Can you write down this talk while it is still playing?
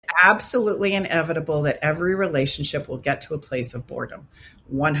absolutely inevitable that every relationship will get to a place of boredom.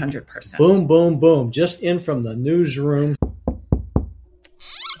 100%. Boom, boom, boom. Just in from the newsroom.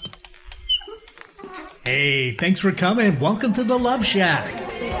 Hey, thanks for coming. Welcome to the Love Shack.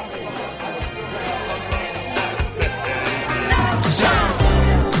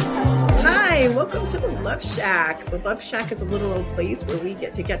 Hi, welcome to the Love Shack. The Love Shack is a literal place where we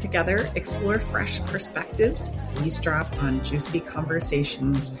get together, explore fresh perspectives, eavesdrop on juicy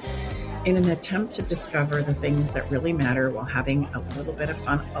conversations in an attempt to discover the things that really matter while having a little bit of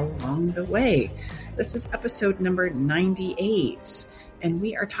fun along the way. This is episode number 98. And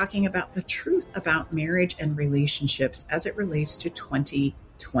we are talking about the truth about marriage and relationships as it relates to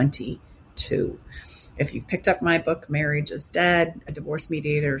 2022. If you've picked up my book, Marriage is Dead, A Divorce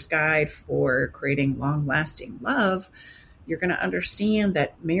Mediator's Guide for Creating Long-Lasting Love, you're going to understand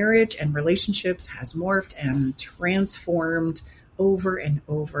that marriage and relationships has morphed and transformed over and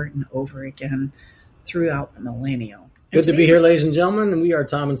over and over again throughout the millennium. Good to be here, ladies and gentlemen. And we are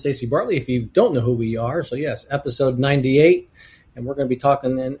Tom and Stacey Bartley, if you don't know who we are. So yes, episode 98. And we're going to be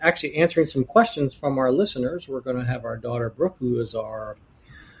talking and actually answering some questions from our listeners. We're going to have our daughter, Brooke, who is our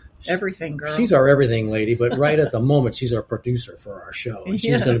everything girl. She's our everything lady, but right at the moment, she's our producer for our show. And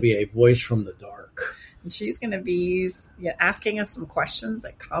she's going to be a voice from the dark. And she's going to be asking us some questions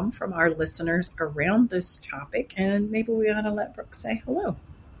that come from our listeners around this topic. And maybe we ought to let Brooke say hello.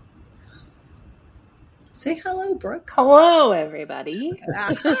 Say hello, Brooke. Hello, everybody.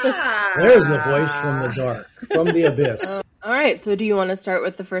 There's the voice from the dark, from the abyss. All right. So do you want to start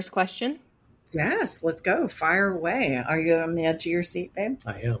with the first question? Yes, let's go. Fire away. Are you on the edge of your seat, babe?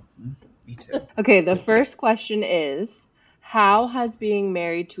 I am. Me too. Okay. The first question is, how has being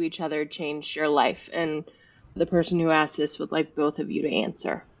married to each other changed your life? And the person who asked this would like both of you to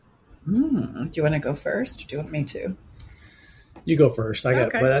answer. Do you want to go first, or do you want me to? You go first.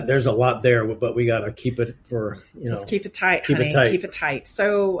 But there's a lot there, but we got to keep it for, Let's keep it tight, honey. Keep it tight.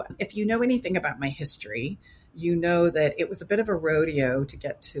 So if you know anything about my history, you know that it was a bit of a rodeo to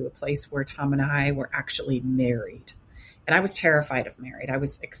get to a place where Tom and I were actually married. And I was terrified of married. I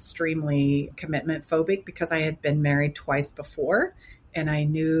was extremely commitment phobic because I had been married twice before. And I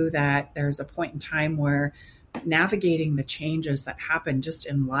knew that there's a point in time where navigating the changes that happen just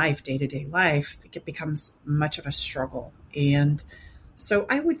in life, day-to-day life, it becomes much of a struggle. And so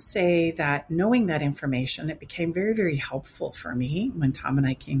I would say that knowing that information, it became very, very helpful for me when Tom and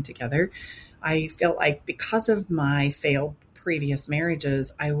I came together. I felt like because of my failed previous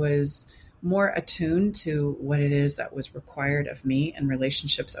marriages, I was more attuned to what it is that was required of me and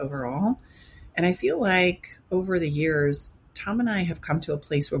relationships overall. And I feel like over the years, Tom and I have come to a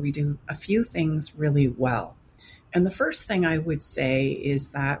place where we do a few things really well. And the first thing I would say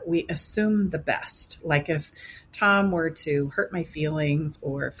is that we assume the best. Like if Tom were to hurt my feelings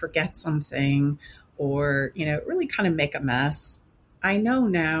or forget something or, really kind of make a mess, I know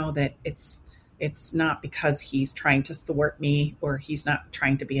now that it's not because he's trying to thwart me or he's not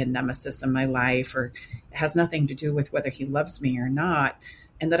trying to be a nemesis in my life, or it has nothing to do with whether he loves me or not.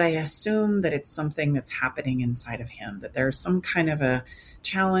 And that I assume that it's something that's happening inside of him, that there's some kind of a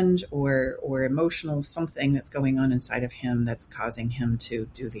challenge or emotional something that's going on inside of him that's causing him to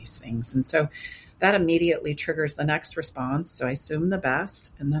do these things. And so that immediately triggers the next response. So I assume the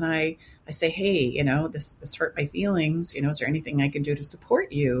best. And then I say, hey, this hurt my feelings. Is there anything I can do to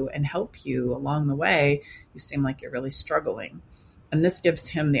support you and help you along the way? You seem like you're really struggling. And this gives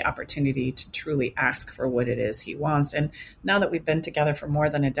him the opportunity to truly ask for what it is he wants. And now that we've been together for more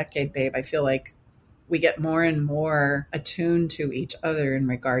than a decade, babe, I feel like we get more and more attuned to each other in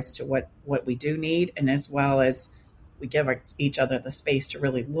regards to what we do need, and as well as we give each other the space to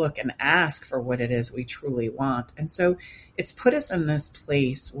really look and ask for what it is we truly want. And so it's put us in this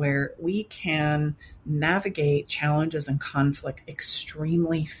place where we can navigate challenges and conflict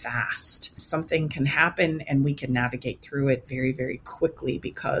extremely fast. Something can happen and we can navigate through it very, very quickly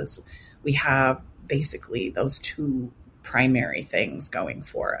because we have basically those two primary things going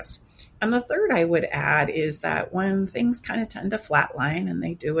for us. And the third I would add is that when things kind of tend to flatline, and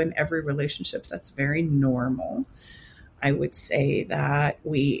they do in every relationship, that's very normal. I would say that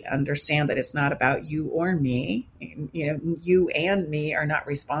we understand that it's not about you or me. You and me are not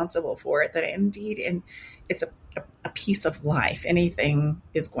responsible for it. That indeed, and it's a piece of life. Anything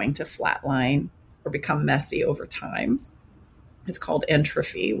is going to flatline or become messy over time. It's called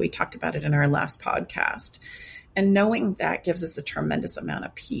entropy. We talked about it in our last podcast. And knowing that gives us a tremendous amount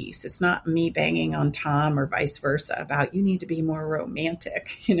of peace. It's not me banging on Tom or vice versa about you need to be more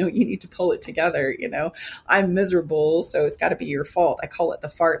romantic. You need to pull it together. I'm miserable, so it's got to be your fault. I call it the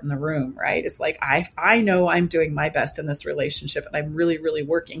fart in the room, right? It's like, I know I'm doing my best in this relationship and I'm really, really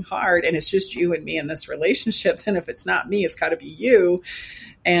working hard, and it's just you and me in this relationship. Then if it's not me, it's got to be you.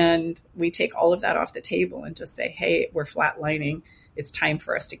 And we take all of that off the table and just say, hey, we're flatlining. It's time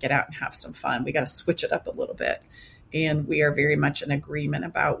for us to get out and have some fun. We got to switch it up a little bit. And we are very much in agreement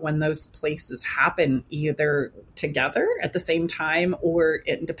about when those places happen, either together at the same time or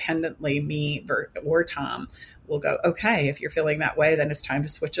independently, me or Tom will go, okay, if you're feeling that way, then it's time to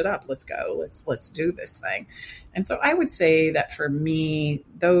switch it up. Let's go. Let's do this thing. And so I would say that for me,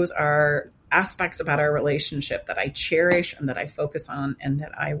 those are aspects about our relationship that I cherish and that I focus on and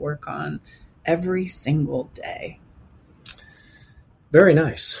that I work on every single day. Very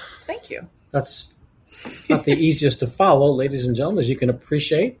nice. Thank you. That's not the easiest to follow, ladies and gentlemen, as you can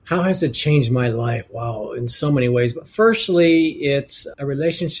appreciate. How has it changed my life? Wow, in so many ways. But firstly, it's a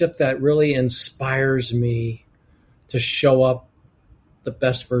relationship that really inspires me to show up the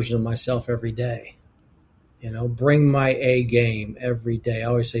best version of myself every day. Bring my A game every day. I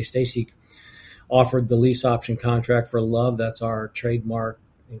always say Stacy offered the lease option contract for love. That's our trademark,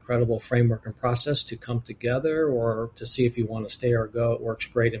 incredible framework and process to come together or to see if you want to stay or go. It works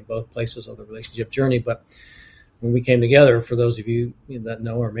great in both places of the relationship journey. But when we came together, for those of you that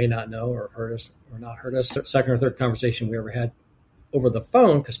know or may not know or heard us or not heard us, second or third conversation we ever had over the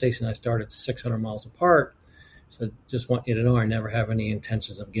phone, because Stacey and I started 600 miles apart. So just want you to know I never have any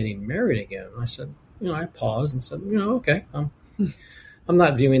intentions of getting married again. And I said, I paused and said, okay, I'm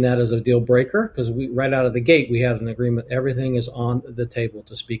not viewing that as a deal breaker, because right out of the gate, we had an agreement. Everything is on the table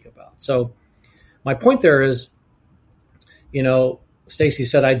to speak about. So my point there is, Stacy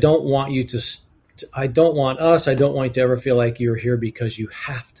said, I don't want you to ever feel like you're here because you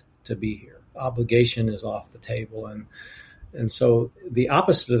have to be here. Obligation is off the table. And so the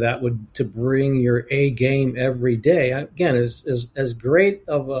opposite of that would to bring your A game every day. Again, is as great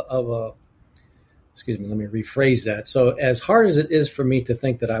of a excuse me, let me rephrase that. So as hard as it is for me to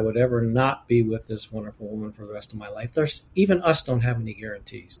think that I would ever not be with this wonderful woman for the rest of my life, even us don't have any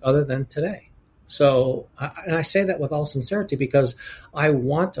guarantees other than today. So, and I say that with all sincerity because I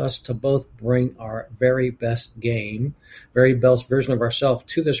want us to both bring our very best game, very best version of ourselves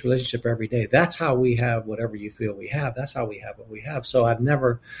to this relationship every day. That's how we have whatever you feel we have. That's how we have what we have. So I've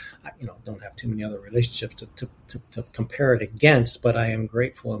never, don't have too many other relationships to compare it against, but I am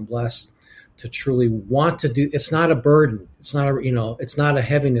grateful and blessed to truly want to do. It's not a burden. It's not it's not a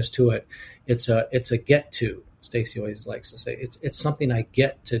heaviness to it. It's a get to. Stacy always likes to say it's something I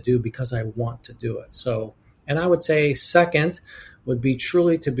get to do because I want to do it. So, and I would say second would be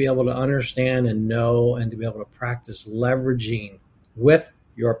truly to be able to understand and know and to be able to practice leveraging with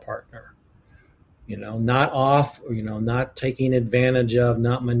your partner. Not off, not taking advantage of,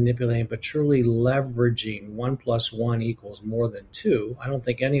 not manipulating, but truly leveraging. 1 + 1 = more than 2. I don't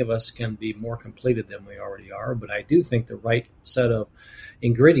think any of us can be more completed than we already are, but I do think the right set of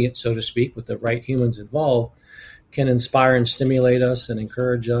ingredients, so to speak, with the right humans involved, can inspire and stimulate us and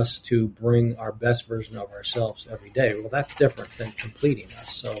encourage us to bring our best version of ourselves every day. Well, that's different than completing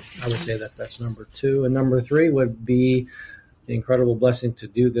us. So I would say that that's number 2. And number 3 would be the incredible blessing to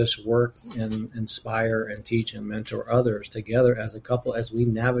do this work and inspire and teach and mentor others together as a couple as we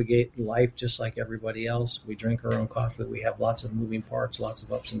navigate life just like everybody else. We drink our own coffee. We have lots of moving parts, lots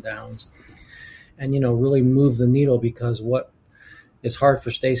of ups and downs, and, really move the needle, because what is hard for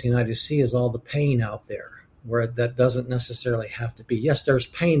Stacy and I to see is all the pain out there where that doesn't necessarily have to be. Yes, there's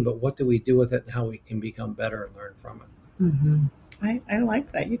pain, but what do we do with it and how we can become better and learn from it? Mm-hmm. I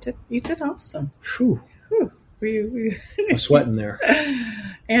like that. You did awesome. Whew. I'm sweating there.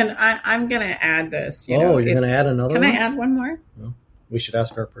 And I'm going to add this. You're going to add another one? Can I add one more? No. We should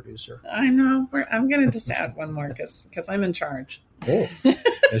ask our producer. I know. I'm going to just add one more because I'm in charge. Oh,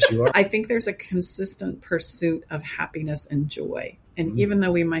 yes, you are. I think there's a consistent pursuit of happiness and joy. And even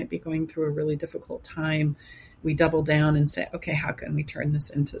though we might be going through a really difficult time, we double down and say, okay, how can we turn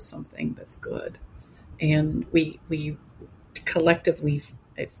this into something that's good? And we collectively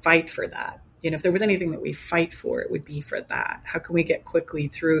fight for that. If there was anything that we fight for, it would be for that. How can we get quickly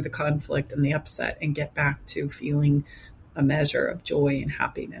through the conflict and the upset and get back to feeling a measure of joy and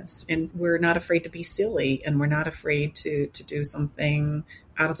happiness? And we're not afraid to be silly, and we're not afraid to do something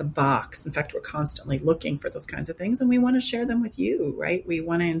out of the box. In fact, we're constantly looking for those kinds of things, and we want to share them with you, right? We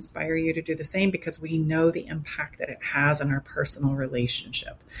want to inspire you to do the same because we know the impact that it has on our personal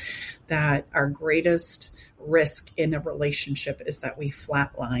relationship. That our greatest risk in a relationship is that we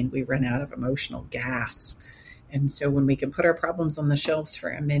flatline, we run out of emotional gas. And so when we can put our problems on the shelves for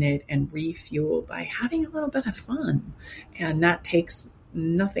a minute and refuel by having a little bit of fun, and that takes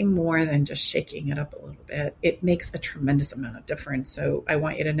nothing more than just shaking it up a little bit, it makes a tremendous amount of difference. So I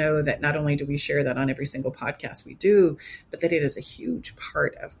want you to know that not only do we share that on every single podcast we do, but that it is a huge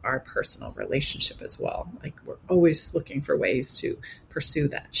part of our personal relationship as well. Like, we're always looking for ways to pursue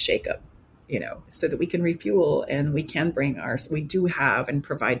that shakeup, so that we can refuel and we can we do have and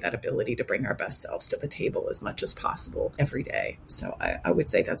provide that ability to bring our best selves to the table as much as possible every day. So I would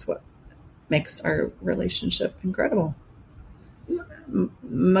say that's what makes our relationship incredible.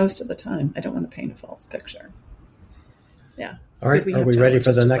 Most of the time. I don't want to paint a false picture. Yeah. All right. Are we ready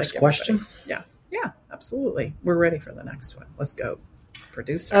for the next question? Yeah. Yeah, absolutely. We're ready for the next one. Let's go,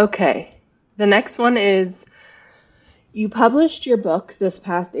 producer. Okay. The next one is, you published your book this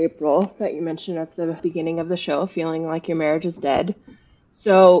past April that you mentioned at the beginning of the show, Feeling Like Your Marriage is Dead.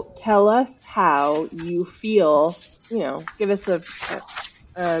 So tell us how you feel, give us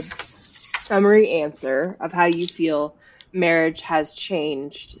a summary answer of how you feel marriage has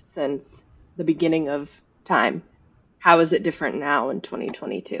changed since the beginning of time. How is it different now in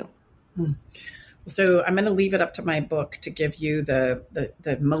 2022? So I'm going to leave it up to my book to give you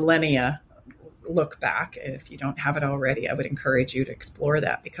the millennia look back. If you don't have it already, I would encourage you to explore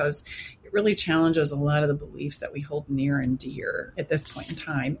that, because it really challenges a lot of the beliefs that we hold near and dear at this point in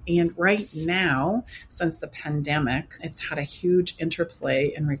time. And right now, since the pandemic, it's had a huge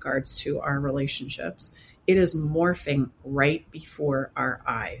interplay in regards to our relationships. It is morphing right before our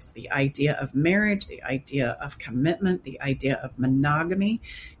eyes. The idea of marriage, the idea of commitment, the idea of monogamy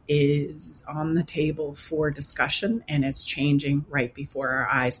is on the table for discussion, and it's changing right before our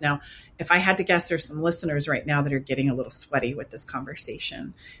eyes. Now, if I had to guess, there's some listeners right now that are getting a little sweaty with this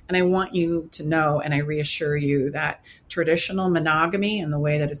conversation. And I want you to know, and I reassure you, that traditional monogamy and the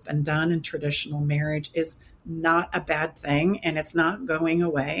way that it's been done in traditional marriage is not a bad thing, and it's not going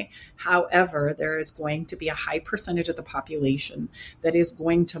away. However, there is going to be a high percentage of the population that is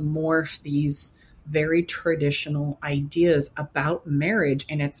going to morph these very traditional ideas about marriage,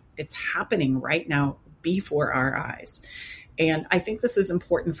 and it's happening right now before our eyes. And I think this is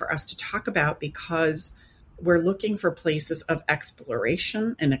important for us to talk about, because we're looking for places of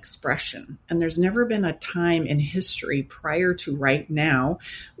exploration and expression. And there's never been a time in history prior to right now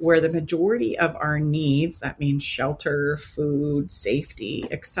where the majority of our needs, that means shelter, food, safety,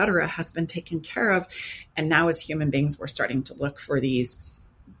 etc., has been taken care of. And now as human beings, we're starting to look for these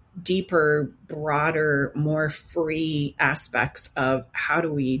deeper, broader, more free aspects of how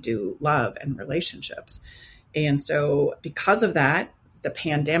do we do love and relationships. And so because of that, the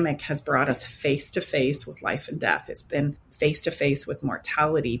pandemic has brought us face to face with life and death. It's been face to face with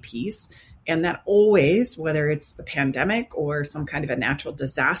mortality piece. And that always, whether it's the pandemic or some kind of a natural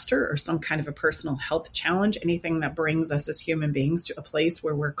disaster or some kind of a personal health challenge, anything that brings us as human beings to a place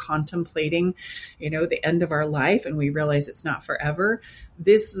where we're contemplating, the end of our life and we realize it's not forever,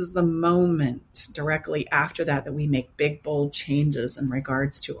 this is the moment directly after that we make big, bold changes in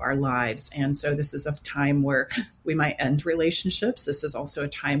regards to our lives. And so this is a time where we might end relationships. This is also a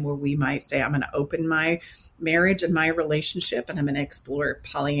time where we might say, I'm going to open my marriage and my relationship, and I'm going to explore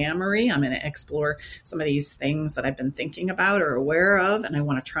polyamory. I'm going to explore some of these things that I've been thinking about or aware of, and I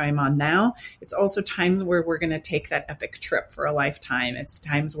want to try them on now. It's also times where we're going to take that epic trip for a lifetime. It's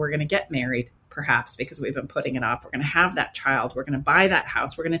times we're going to get married, perhaps because we've been putting it off. We're going to have that child. We're going to buy that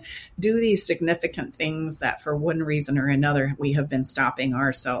house. We're going to do these significant things that for one reason or another, we have been stopping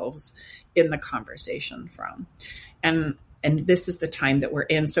ourselves in the conversation from. And this is the time that we're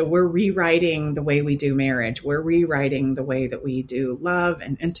in. So we're rewriting the way we do marriage. We're rewriting the way that we do love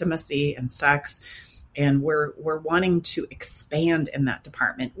and intimacy and sex. And we're wanting to expand in that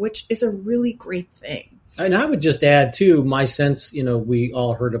department, which is a really great thing. And I would just add too, my sense, we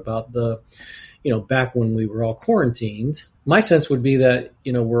all heard about back when we were all quarantined, my sense would be that,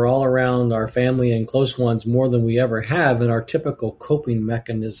 we're all around our family and close ones more than we ever have. And our typical coping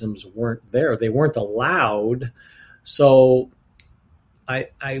mechanisms weren't there. They weren't allowed. So I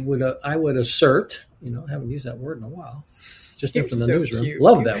would assert, I haven't used that word in a while, just in from the newsroom. Cute.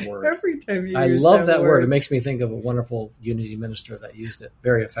 Love that word. Every time you I use love that word. It makes me think of a wonderful Unity minister that used it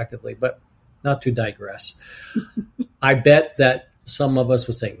very effectively, but not to digress. I bet that some of us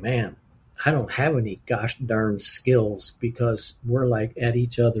would say, man, I don't have any gosh darn skills, because we're like at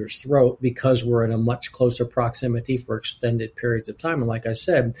each other's throat, because we're in a much closer proximity for extended periods of time. And like I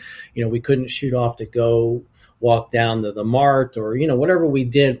said, we couldn't shoot off to go walk down to the mart or, whatever we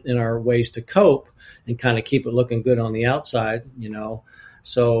did in our ways to cope and kind of keep it looking good on the outside,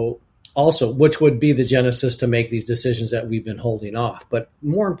 So also, which would be the genesis to make these decisions that we've been holding off. But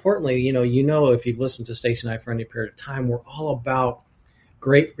more importantly, if you've listened to Stacey and I for any period of time, we're all about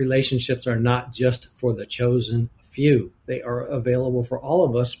great relationships are not just for the chosen few. They are available for all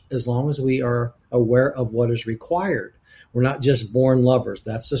of us as long as we are aware of what is required. We're not just born lovers.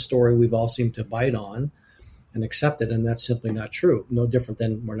 That's the story we've all seemed to bite on and accept it, and that's simply not true. No different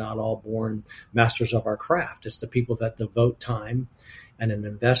than we're not all born masters of our craft. It's the people that devote time and an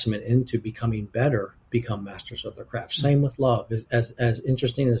investment into becoming better become masters of their craft. Same with love. As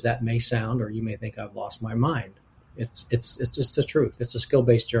interesting as that may sound, or you may think I've lost my mind, it's just the truth. It's a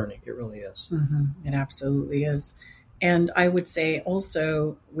skill-based journey. It really is. Mm-hmm. It absolutely is. And I would say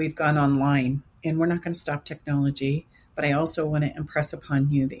also we've gone online, and we're not going to stop technology, but I also want to impress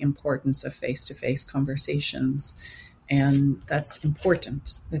upon you the importance of face-to-face conversations. And that's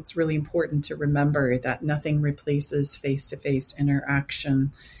important. It's really important to remember that nothing replaces face-to-face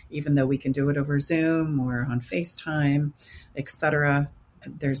interaction, even though we can do it over Zoom or on FaceTime, etc.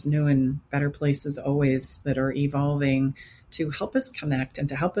 There's new and better places always that are evolving to help us connect and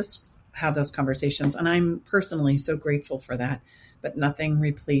to help us have those conversations. And I'm personally so grateful for that. But nothing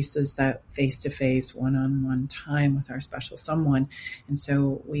replaces that face-to-face, one-on-one time with our special someone. And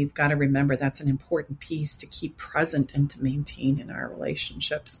so we've got to remember that's an important piece to keep present and to maintain in our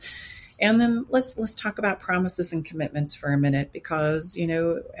relationships. And then let's talk about promises and commitments for a minute, because,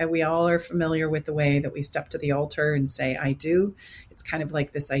 we all are familiar with the way that we step to the altar and say, I do. It's kind of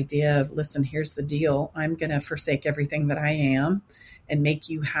like this idea of, listen, here's the deal. I'm going to forsake everything that I am and make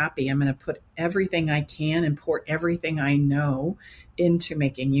you happy. I'm going to put everything I can and pour everything I know into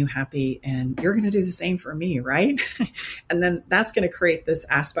making you happy. And you're going to do the same for me, right? And then that's going to create this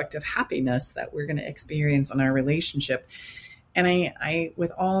aspect of happiness that we're going to experience in our relationship. And I,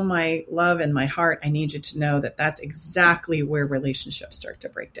 with all my love and my heart, I need you to know that that's exactly where relationships start to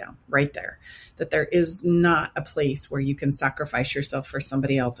break down, right there. That there is not a place where you can sacrifice yourself for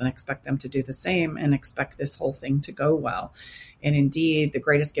somebody else and expect them to do the same and expect this whole thing to go well. And indeed, the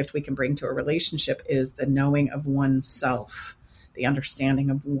greatest gift we can bring to a relationship is the knowing of oneself, the understanding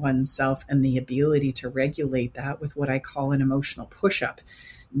of oneself, and the ability to regulate that with what I call an emotional push-up.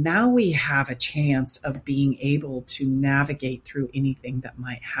 Now we have a chance of being able to navigate through anything that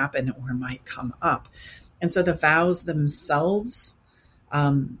might happen or might come up. And so the vows themselves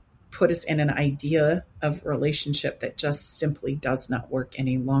put us in an idea of relationship that just simply does not work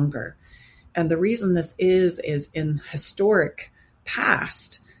any longer. And the reason this is in historic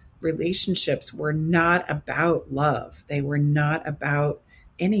past, relationships were not about love. They were not about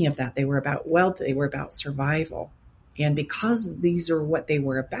any of that. They were about wealth. They were about survival. And because these are what they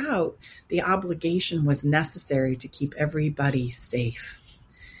were about, the obligation was necessary to keep everybody safe.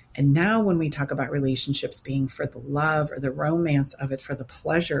 And now when we talk about relationships being for the love or the romance of it, for the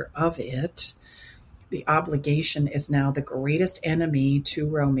pleasure of it, the obligation is now the greatest enemy to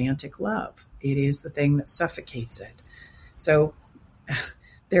romantic love. It is the thing that suffocates it. So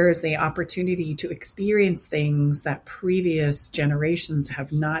there is the opportunity to experience things that previous generations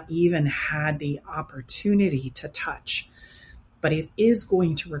have not even had the opportunity to touch. But it is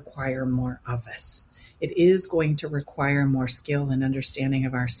going to require more of us. It is going to require more skill and understanding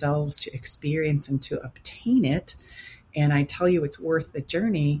of ourselves to experience and to obtain it. And I tell you, it's worth the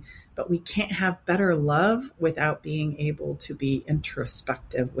journey, but we can't have better love without being able to be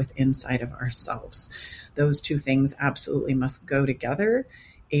introspective with inside of ourselves. Those two things absolutely must go together.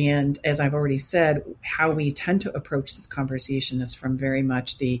 And as I've already said, how we tend to approach this conversation is from very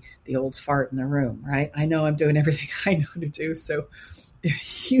much the old fart in the room, right? I know I'm doing everything I know to do. So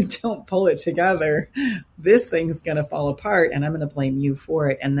if you don't pull it together, this thing's going to fall apart and I'm going to blame you for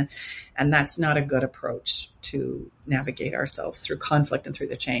it. And that's not a good approach to navigate ourselves through conflict and through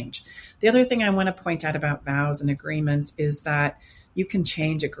the change. The other thing I want to point out about vows and agreements is that you can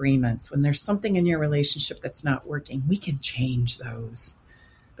change agreements. When there's something in your relationship that's not working, we can change those.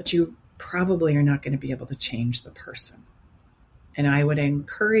 But you probably are not going to be able to change the person. And I would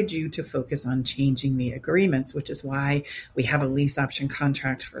encourage you to focus on changing the agreements, which is why we have a lease option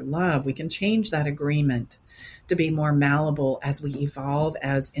contract for love. We can change that agreement to be more malleable as we evolve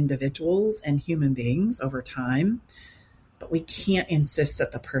as individuals and human beings over time. But we can't insist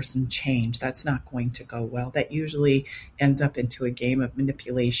that the person change. That's not going to go well. That usually ends up into a game of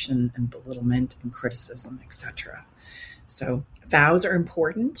manipulation and belittlement and criticism, etc. So vows are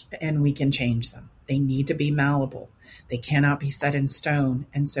important and we can change them. They need to be malleable. They cannot be set in stone.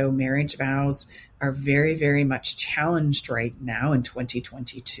 And so marriage vows are very, very much challenged right now in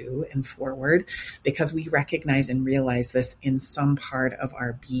 2022 and forward because we recognize and realize this in some part of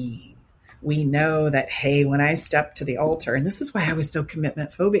our being. we know that, hey, when I step to the altar, and this is why I was so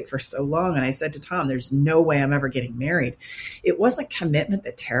commitment phobic for so long. And I said to Tom, there's no way I'm ever getting married. It wasn't commitment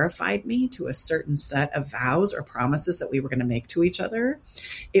that terrified me to a certain set of vows or promises that we were going to make to each other.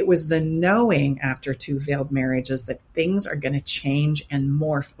 It was the knowing after 2 failed marriages that things are going to change and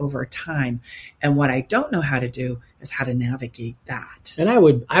morph over time. And what I don't know how to do is how to navigate that. And I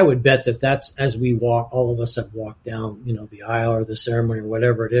would bet that that's, as we walk, all of us have walked down, the aisle or the ceremony or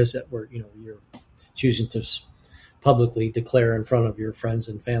whatever it is that you're choosing to publicly declare in front of your friends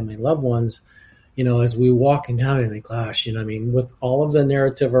and family and loved ones, as we walking down and think, gosh, with all of the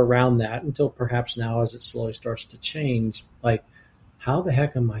narrative around that, until perhaps now as it slowly starts to change, like, how the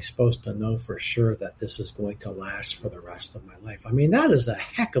heck am I supposed to know for sure that this is going to last for the rest of my life? I mean, that is a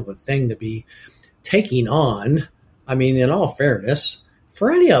heck of a thing to be taking on. I mean, in all fairness, for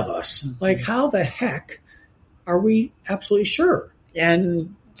any of us, like, how the heck are we absolutely sure?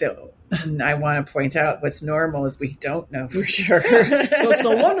 And I want to point out what's normal is we don't know for sure. So it's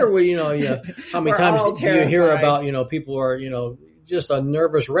no wonder how many times do you hear about, people are, just a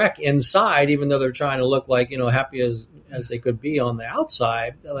nervous wreck inside, even though they're trying to look like, happy as they could be on the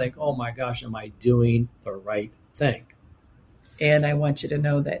outside. They're like, oh my gosh, am I doing the right thing? And I want you to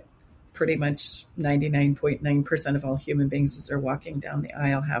know that pretty much 99.9% of all human beings as they're walking down the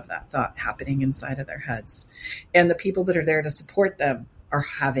aisle have that thought happening inside of their heads. And the people that are there to support them are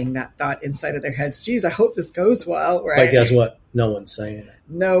having that thought inside of their heads. Geez, I hope this goes well, right? But guess what? No one's saying it.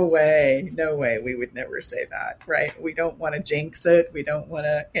 No way. We would never say that, right? We don't want to jinx it. We don't want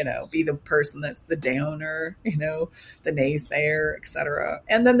to, be the person that's the downer, the naysayer, etc.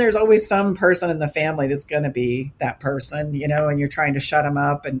 And then there's always some person in the family that's going to be that person, and you're trying to shut them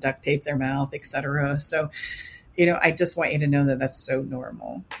up and duct tape their mouth, etc. So, I just want you to know that that's so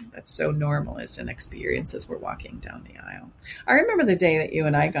normal. That's so normal as an experience as we're walking down the aisle. I remember the day that you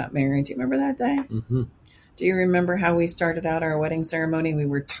and I got married. Do you remember that day? Mm-hmm. Do you remember how we started out our wedding ceremony? We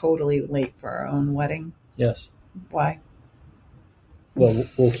were totally late for our own wedding. Yes. Why? Well,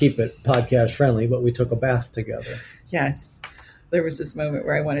 we'll keep it podcast friendly, but we took a bath together. Yes. There was this moment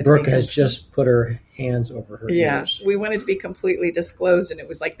where I wanted Brooke has just put her hands over her ears. We wanted to be completely disclosed, and it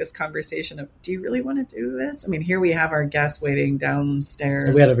was like this conversation of, do you really want to do this? I mean, here we have our guests waiting downstairs.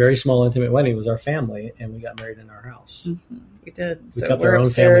 And we had a very small, intimate wedding. It was our family, and we got married in our house. Mm-hmm. We did. We kept our own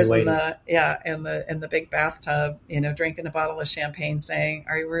family waiting. in the big bathtub, drinking a bottle of champagne, saying,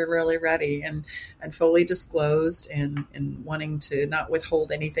 "Are we really ready?" And fully disclosed, and wanting to not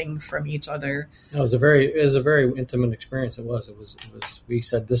withhold anything from each other. It was a very intimate experience. It was. We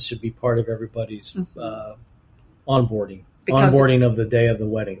said this should be part of everybody's onboarding. Onboarding of the day of the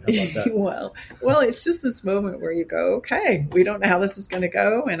wedding. How about that? well, it's just this moment where you go, okay, we don't know how this is going to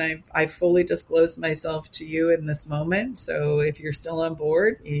go, and I fully disclosed myself to you in this moment. So if you're still on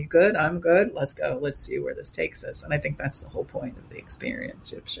board, you good? I'm good. Let's go. Let's see where this takes us. And I think that's the whole point of the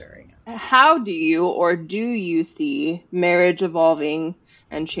experience of sharing it. How do you see marriage evolving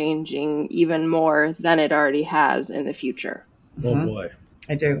and changing even more than it already has in the future? Oh boy,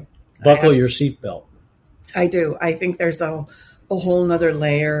 I do. Buckle your seatbelt. I do. I think there's a whole nother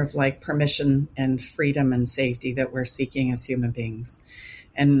layer of like permission and freedom and safety that we're seeking as human beings.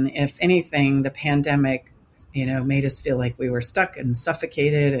 And if anything, the pandemic, made us feel like we were stuck and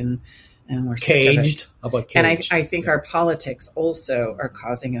suffocated and we're caged. How about caged? And I think our politics also are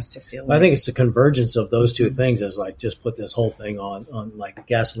causing us to feel I think it's the convergence of those two things is like just put this whole thing on like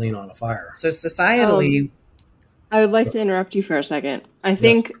gasoline on a fire. So societally. I would like to interrupt you for a second. I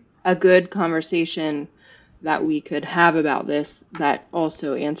think a good conversation that we could have about this that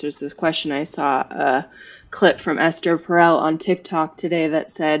also answers this question. I saw a clip from Esther Perel on TikTok today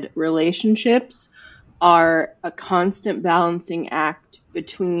that said relationships are a constant balancing act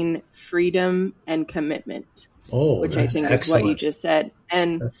between freedom and commitment. Which I think is what you just said.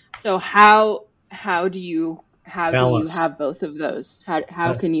 And so how do you have both of those?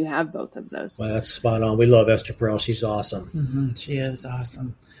 How can you have both of those? Well, that's spot on. We love Esther Perel. She's awesome. Mm-hmm. She is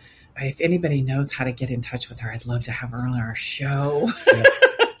awesome. If anybody knows how to get in touch with her, I'd love to have her on our show.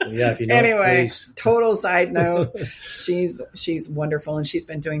 If you know. Anyway, please. Total side note, she's wonderful, and she's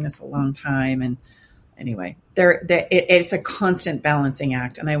been doing this a long time. And anyway, it's a constant balancing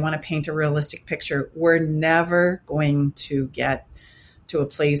act. And I want to paint a realistic picture. We're never going to get to a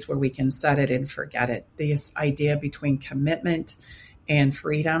place where we can set it and forget it. This idea between commitment and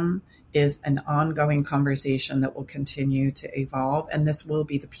freedom is an ongoing conversation that will continue to evolve. And this will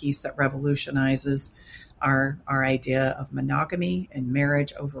be the piece that revolutionizes our idea of monogamy and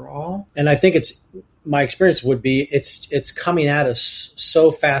marriage overall. And I think my experience would be it's coming at us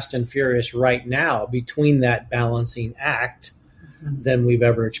so fast and furious right now between that balancing act than we've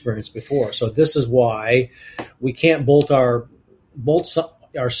ever experienced before. So this is why we can't bolt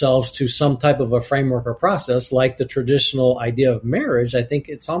ourselves to some type of a framework or process like the traditional idea of marriage. I think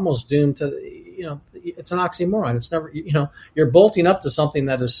it's almost doomed to, it's an oxymoron. It's never, you're bolting up to something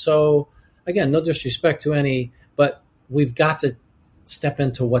that is so, again, no disrespect to any, but we've got to step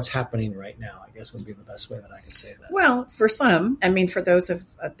into what's happening right now, I guess would be the best way that I could say that. Well, for some, for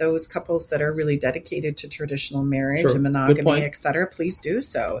those couples that are really dedicated to traditional marriage and monogamy, et cetera, please do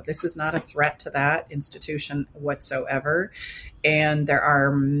so. This is not a threat to that institution whatsoever. And there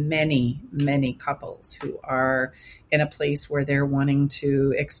are many, many couples who are in a place where they're wanting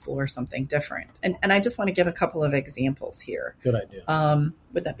to explore something different. And I just want to give a couple of examples here. Good idea.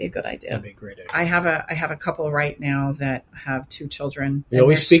 Would that be a good idea? That'd be a great idea. I have a couple right now that have 2 children. We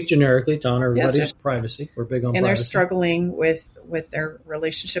always speak generically to honor everybody's privacy. We're big on privacy. And they're struggling with their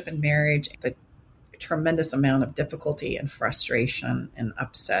relationship and marriage, the tremendous amount of difficulty and frustration and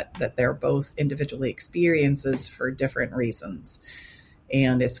upset that they're both individually experiences for different reasons.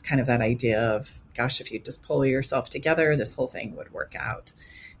 And it's kind of that idea of, gosh, if you just pull yourself together, this whole thing would work out.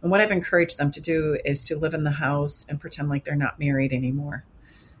 And what I've encouraged them to do is to live in the house and pretend like they're not married anymore.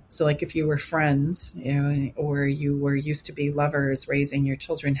 So like if you were friends, or you were used to be lovers raising your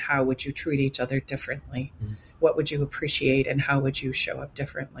children, how would you treat each other differently? Mm-hmm. What would you appreciate and how would you show up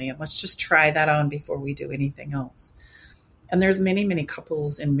differently? And let's just try that on before we do anything else. And there's many, many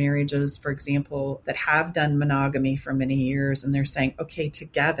couples in marriages, for example, that have done monogamy for many years. And they're saying, okay,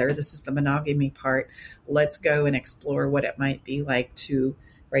 together, this is the monogamy part. Let's go and explore what it might be like to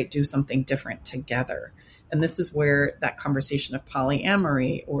do something different together. And this is where that conversation of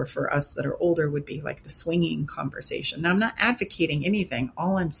polyamory, or for us that are older, would be like the swinging conversation. Now, I'm not advocating anything.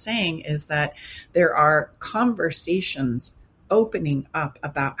 All I'm saying is that there are conversations opening up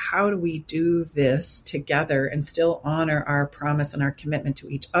about how do we do this together and still honor our promise and our commitment to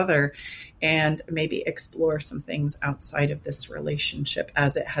each other, and maybe explore some things outside of this relationship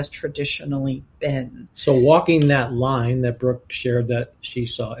as it has traditionally been. So walking that line that Brooke shared that she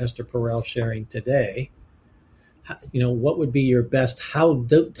saw Esther Perel sharing today, what would be your best, how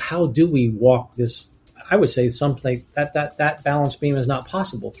do we walk this? I would say something that balance beam is not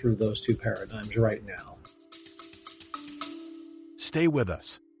possible through those 2 paradigms right now. Stay with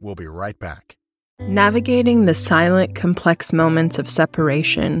us. We'll be right back. Navigating the silent, complex moments of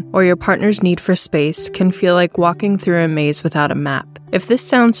separation or your partner's need for space can feel like walking through a maze without a map. If this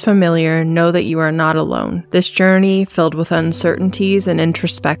sounds familiar, know that you are not alone. This journey, filled with uncertainties and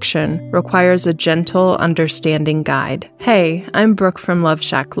introspection, requires a gentle, understanding guide. Hey, I'm Brooke from Love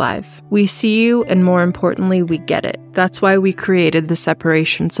Shack Live. We see you, and more importantly, we get it. That's why we created the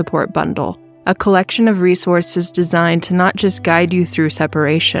Separation Support Bundle, a collection of resources designed to not just guide you through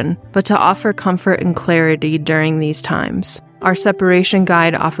separation, but to offer comfort and clarity during these times. Our separation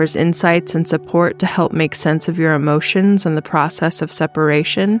guide offers insights and support to help make sense of your emotions and the process of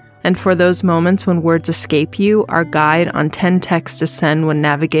separation. And for those moments when words escape you, our guide on 10 texts to send when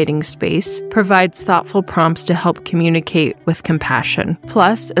navigating space provides thoughtful prompts to help communicate with compassion.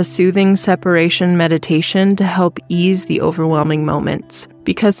 Plus, a soothing separation meditation to help ease the overwhelming moments.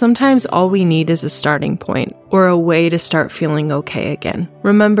 Because sometimes all we need is a starting point, or a way to start feeling okay again.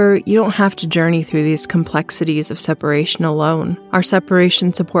 Remember, you don't have to journey through these complexities of separation alone. Our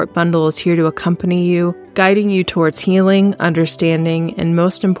Separation Support Bundle is here to accompany you, guiding you towards healing, understanding, and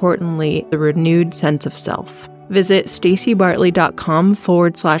most importantly, the renewed sense of self. Visit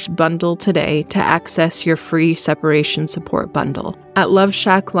stacybartley.com/bundle today to access your free separation support bundle. At Love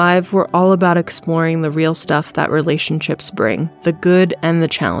Shack Live, we're all about exploring the real stuff that relationships bring, the good and the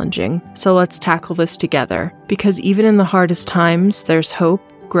challenging. So let's tackle this together, because even in the hardest times, there's hope,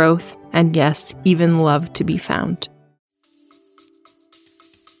 growth, and yes, even love to be found.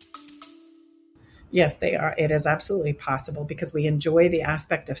 Yes, they are. It is absolutely possible because we enjoy the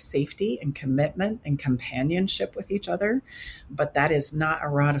aspect of safety and commitment and companionship with each other, but that is not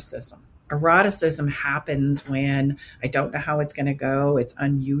eroticism. Eroticism happens when I don't know how it's going to go. It's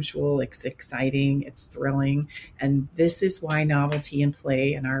unusual, it's exciting, it's thrilling. And this is why novelty and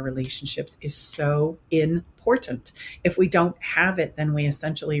play in our relationships is so important. If we don't have it, then we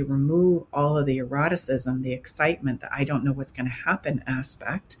essentially remove all of the eroticism, the excitement, the I don't know what's going to happen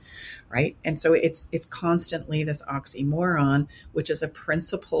aspect, right? And so it's constantly this oxymoron, which is a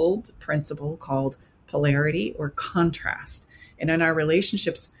principle called polarity or contrast. And in our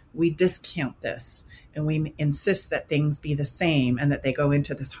relationships, we discount this and we insist that things be the same and that they go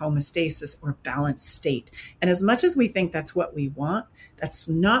into this homeostasis or balanced state. And as much as we think that's what we want, that's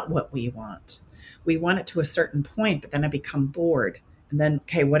not what we want. We want it to a certain point, but then I become bored And then,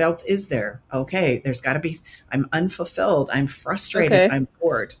 okay, what else is there? Okay, there's got to be, I'm unfulfilled. I'm frustrated. Okay. I'm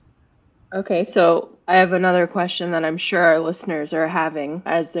bored. Okay, so I have another question that I'm sure our listeners are having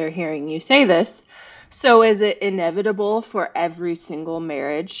as they're hearing you say this. So is it inevitable for every single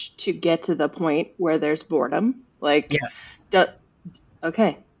marriage to get to the point where there's boredom? Like, yes.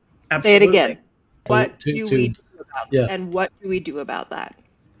 Okay. Absolutely. Say it again. What do we do about yeah. And what do we do about that?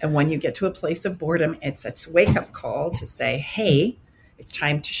 And when you get to a place of boredom, it's a wake-up call to say, hey, it's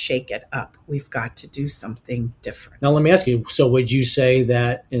time to shake it up. We've got to do something different. Now, let me ask you, so would you say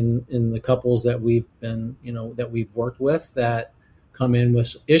that in the couples that we've been, that we've worked with that come in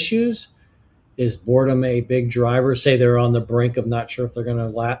with issues, is boredom a big driver? Say they're on the brink of not sure if they're going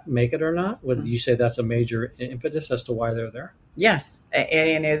to make it or not. Would you say that's a major impetus as to why they're there? Yes.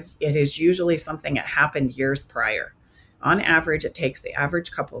 And it is usually something that happened years prior. On average, it takes the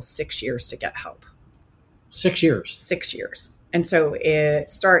average couple 6 years to get help. 6 years? 6 years. And so it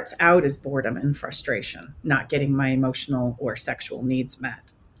starts out as boredom and frustration, not getting my emotional or sexual needs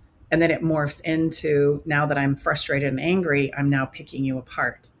met. And then it morphs into, now that I'm frustrated and angry, I'm now picking you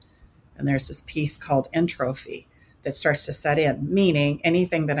apart. And there's this piece called entropy that starts to set in, meaning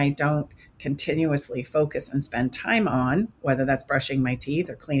anything that I don't continuously focus and spend time on, whether that's brushing my teeth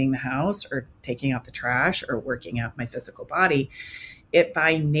or cleaning the house or taking out the trash or working out my physical body, it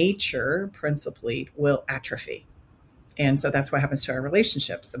by nature principally will atrophy. And so that's what happens to our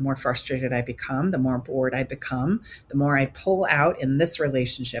relationships. The more frustrated I become, the more bored I become, the more I pull out in this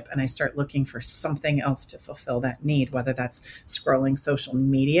relationship and I start looking for something else to fulfill that need, whether that's scrolling social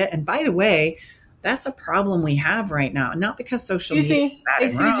media. And by the way, that's a problem we have right now. Not because social media is bad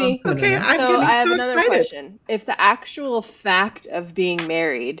and wrong. Okay, I have another question. If the actual fact of being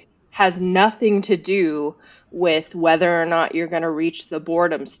married has nothing to do with whether or not you're going to reach the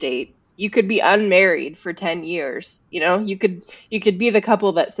boredom state, you could be unmarried for 10 years. You could be the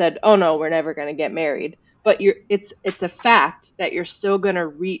couple that said, "Oh no, we're never going to get married." But it's a fact that you're still going to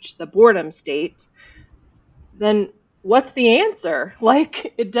reach the boredom state. Then what's the answer?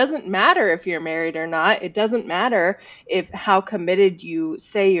 Like, it doesn't matter if you're married or not. It doesn't matter how committed you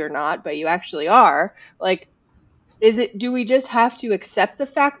say you're not, but you actually are. Like, do we just have to accept the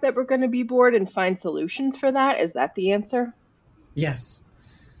fact that we're going to be bored and find solutions for that? Is that the answer? Yes.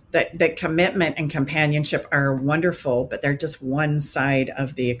 That commitment and companionship are wonderful, but they're just one side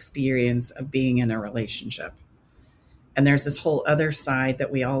of the experience of being in a relationship. And there's this whole other side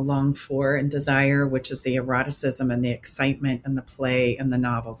that we all long for and desire, which is the eroticism and the excitement and the play and the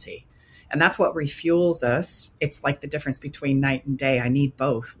novelty. And that's what refuels us. It's like the difference between night and day. I need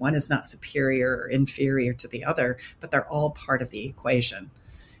both. One is not superior or inferior to the other, but they're all part of the equation.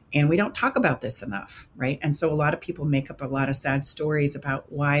 And we don't talk about this enough, right? And so a lot of people make up a lot of sad stories about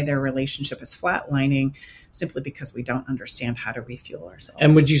why their relationship is flatlining simply because we don't understand how to refuel ourselves.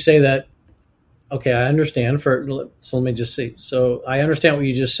 And would you say that, okay, I understand. So let me just see. So I understand what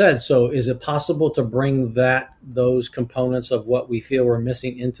you just said. So is it possible to bring those components of what we feel we're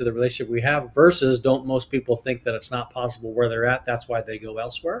missing into the relationship we have versus don't most people think that it's not possible where they're at? That's why they go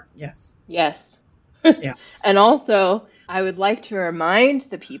elsewhere? Yes. Yes. Yes. And also, I would like to remind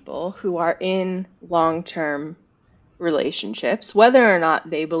the people who are in long-term relationships, whether or not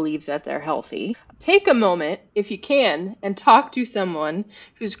they believe that they're healthy, take a moment, if you can, and talk to someone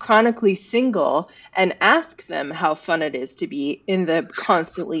who's chronically single and ask them how fun it is to be in the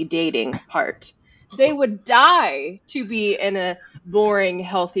constantly dating part. They would die to be in a boring,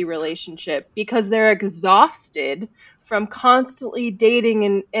 healthy relationship because they're exhausted from constantly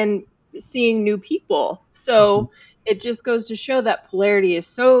dating and seeing new people. So it just goes to show that polarity is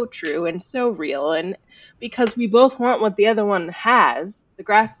so true and so real. And because we both want what the other one has, the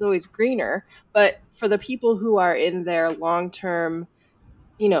grass is always greener. But for the people who are in their long-term,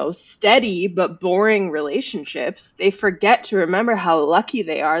 steady but boring relationships, they forget to remember how lucky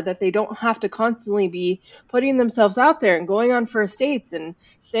they are that they don't have to constantly be putting themselves out there and going on first dates and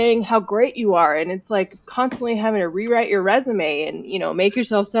saying how great you are. And it's like constantly having to rewrite your resume and, make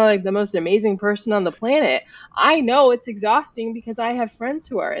yourself sound like the most amazing person on the planet. I know it's exhausting because I have friends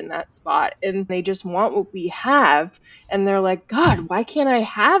who are in that spot and they just want what we have. And they're like, God, why can't I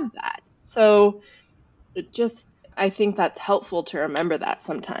have that? So I think that's helpful to remember that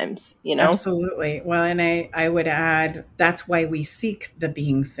sometimes, Absolutely. Well, and I would add, that's why we seek the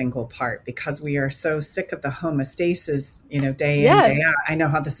being single part, because we are so sick of the homeostasis, day in, day out. I know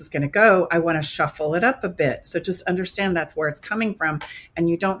how this is going to go. I want to shuffle it up a bit. So just understand that's where it's coming from. And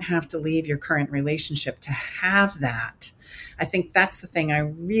you don't have to leave your current relationship to have that. I think that's the thing I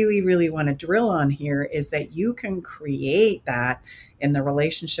really, really want to drill on here, is that you can create that in the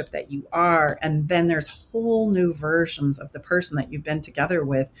relationship that you are. And then there's whole new versions of the person that you've been together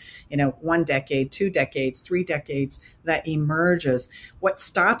with, 1 decade, 2 decades, 3 decades, that emerges. What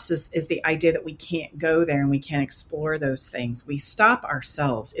stops us is the idea that we can't go there and we can't explore those things. We stop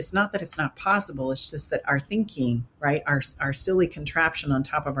ourselves. It's not that it's not possible. It's just that our thinking, right? Our silly contraption on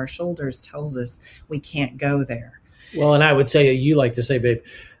top of our shoulders tells us we can't go there. Well, and I would say, you like to say, babe,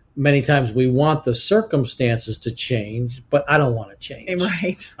 many times we want the circumstances to change, but I don't want to change.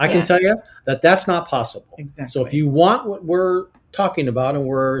 Right. I can tell you that that's not possible. Exactly. So if you want what we're talking about and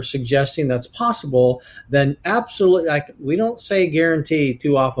we're suggesting that's possible, then absolutely, we don't say guarantee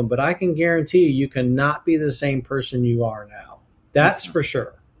too often, but I can guarantee you cannot be the same person you are now. That's for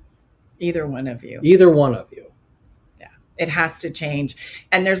sure. Either one of you. It has to change.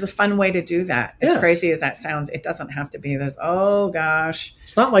 And there's a fun way to do that. As crazy as that sounds, it doesn't have to be this, oh gosh.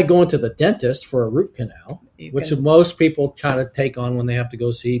 It's not like going to the dentist for a root canal, which most people kind of take on when they have to go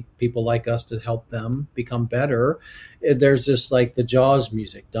see people like us to help them become better. There's just like the Jaws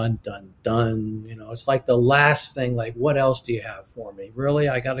music, dun, dun, dun. It's like the last thing, like, what else do you have for me? Really?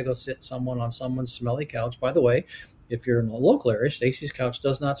 I got to go sit on someone's smelly couch. By the way, if you're in the local area, Stacy's couch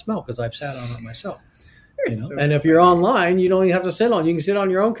does not smell because I've sat on it myself. And if you're online, you don't even have to sit on. You can sit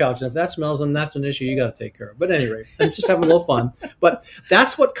on your own couch, and if that smells, then that's an issue you got to take care of. But at any rate, it's just having a little fun. But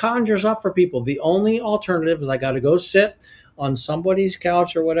that's what conjures up for people. The only alternative is I got to go sit on somebody's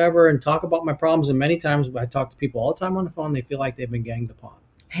couch or whatever and talk about my problems. And many times I talk to people all the time on the phone. They feel like they've been ganged upon.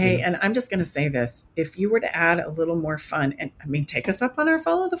 Hey, and I'm just going to say this. If you were to add a little more fun, and take us up on our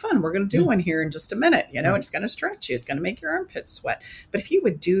follow the fun. We're going to do one here in just a minute. It's going to stretch you. It's going to make your armpits sweat. But if you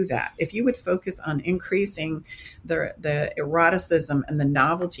would do that, if you would focus on increasing the eroticism and the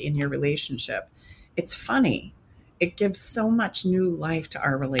novelty in your relationship, it's funny. It gives so much new life to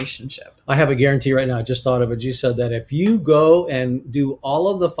our relationship. I have a guarantee right now. I just thought of it. You said that if you go and do all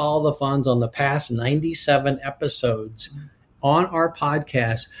of the follow the funs on the past 97 episodes on our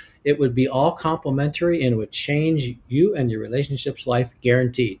podcast, it would be all complimentary and it would change you and your relationship's life,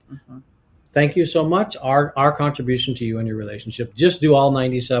 guaranteed. Mm-hmm. Thank you so much. Our contribution to you and your relationship. Just do all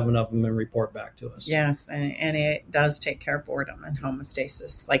 97 of them and report back to us. Yes, and it does take care of boredom and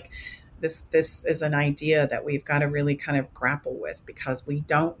homeostasis. Like this is an idea that we've got to really kind of grapple with, because we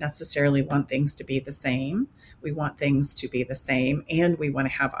don't necessarily want things to be the same. We want things to be the same, and we want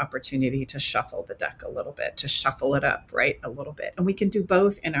to have opportunity to shuffle the deck a little bit, to shuffle it up, right, a little bit. And we can do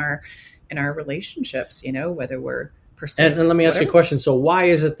both in our relationships, whether we're pursuing. And let me ask you a question. So why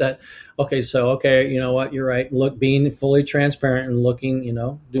is it that, you know what, you're right. Look, being fully transparent and looking,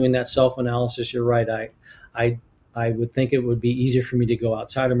 doing that self-analysis, you're right. I would think it would be easier for me to go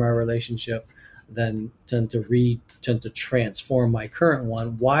outside of my relationship than to transform my current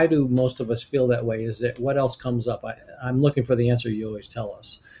one. Why do most of us feel that way? Is it what else comes up? I'm looking for the answer you always tell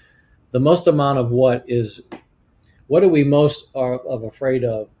us. The most amount of what are we most afraid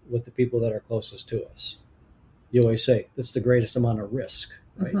of with the people that are closest to us? You always say that's the greatest amount of risk,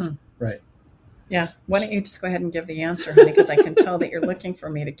 right? Mm-hmm. Right. Yeah. Why don't you just go ahead and give the answer, honey? Because I can tell that you're looking for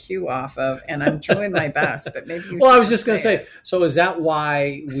me to cue off of, and I'm doing my best. But maybe you. Well, I was just going to say. So, is that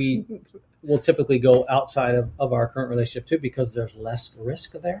why we will typically go outside of our current relationship too? Because there's less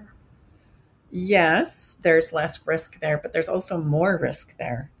risk there. Yes, there's less risk there, but there's also more risk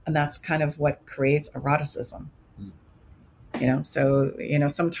there, and that's kind of what creates eroticism. So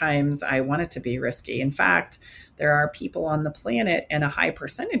sometimes I want it to be risky. In fact, there are people on the planet, and a high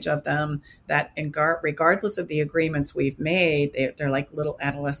percentage of them, that regardless of the agreements we've made, they're like little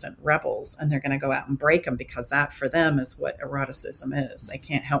adolescent rebels, and they're going to go out and break them, because that for them is what eroticism is. They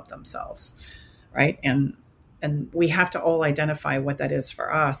can't help themselves, right? And we have to all identify what that is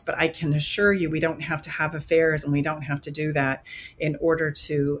for us. But I can assure you, we don't have to have affairs, and we don't have to do that in order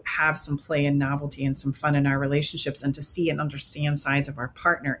to have some play and novelty and some fun in our relationships, and to see and understand sides of our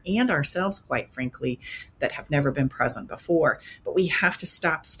partner and ourselves, quite frankly, that have never been present before. But we have to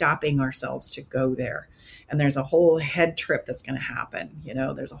stop stopping ourselves to go there. And there's a whole head trip that's going to happen.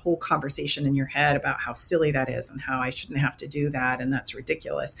 There's a whole conversation in your head about how silly that is and how I shouldn't have to do that, and that's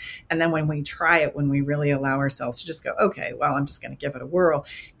ridiculous. And then when we try it, when we really allow ourselves to just go, okay, well, I'm just going to give it a whirl,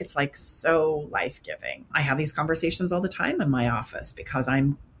 it's like so life-giving. I have these conversations all the time in my office, because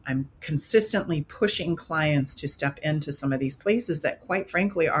I'm I'm consistently pushing clients to step into some of these places that quite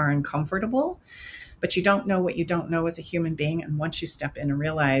frankly are uncomfortable, but you don't know what you don't know as a human being. And once you step in and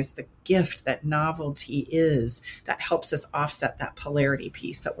realize the gift that novelty is, that helps us offset that polarity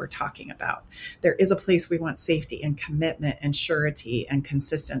piece that we're talking about. There is a place we want safety and commitment and surety and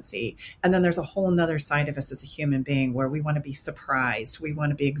consistency. And then there's a whole nother side of us as a human being where we want to be surprised. We want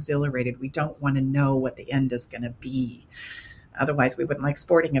to be exhilarated. We don't want to know what the end is going to be. Otherwise, we wouldn't like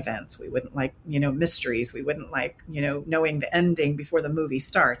sporting events. We wouldn't like, mysteries. We wouldn't like, knowing the ending before the movie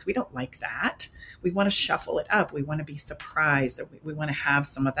starts. We don't like that. We want to shuffle it up. We want to be surprised. Or we want to have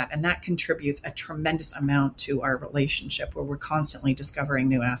some of that. And that contributes a tremendous amount to our relationship where we're constantly discovering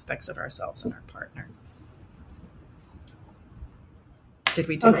new aspects of ourselves and our partner. Did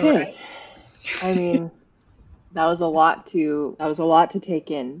we do it right? I mean, that was a lot to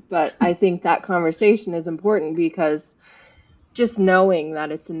take in. But I think that conversation is important because just knowing that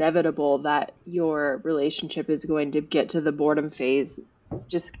it's inevitable that your relationship is going to get to the boredom phase,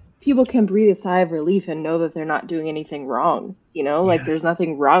 just people can breathe a sigh of relief and know that they're not doing anything wrong. Like there's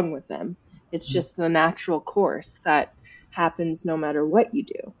nothing wrong with them. It's just the natural course that happens no matter what you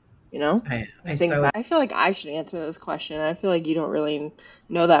do. I feel like I should answer this question. I feel like you don't really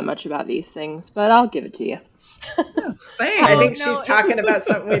know that much about these things, but I'll give it to you. Thanks. I think she's talking about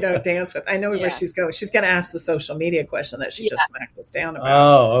something we don't dance with. I know where she's going. She's going to ask the social media question that she just smacked us down about.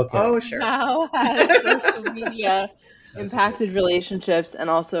 Oh, okay. Oh, sure. How has social media impacted relationships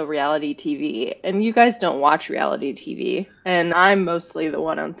and also reality TV? And you guys don't watch reality TV, and I'm mostly the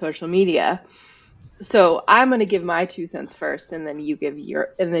one on social media. So I'm going to give my 2 cents first, and then you give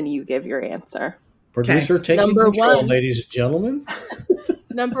your answer. Producer taking control, ladies and gentlemen.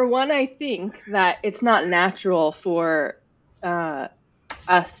 Number one, I think that it's not natural for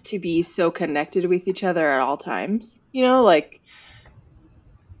us to be so connected with each other at all times. Like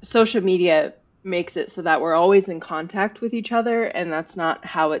social media makes it so that we're always in contact with each other, and that's not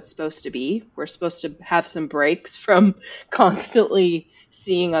how it's supposed to be. We're supposed to have some breaks from constantly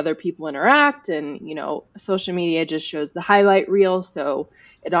seeing other people interact, and social media just shows the highlight reel, so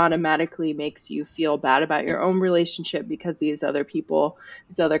it automatically makes you feel bad about your own relationship because these other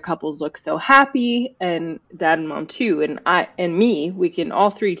couples look so happy, and dad and mom too, and I and me, we can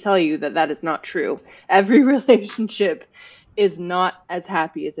all three tell you that is not true. Every relationship is not as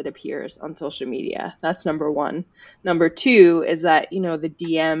happy as it appears on social media. That's number one. Number two is that, the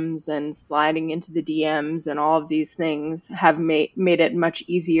DMs and sliding into the DMs and all of these things have made it much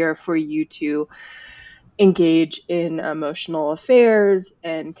easier for you to engage in emotional affairs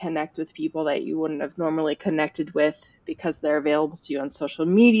and connect with people that you wouldn't have normally connected with because they're available to you on social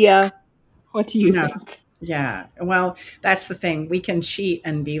media. What do you think? Yeah. Well, that's the thing. We can cheat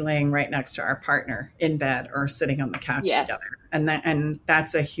and be laying right next to our partner in bed or sitting on the couch together. And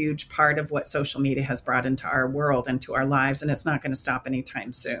that's a huge part of what social media has brought into our world and to our lives. And it's not going to stop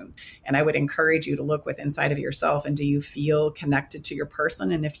anytime soon. And I would encourage you to look within inside of yourself. And do you feel connected to your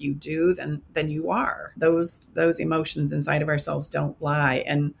person? And if you do, then you are. Those emotions inside of ourselves don't lie.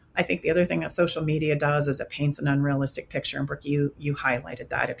 And I think the other thing that social media does is it paints an unrealistic picture. And Brooke, you highlighted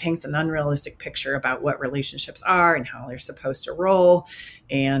that. It paints an unrealistic picture about what relationships are and how they're supposed to roll.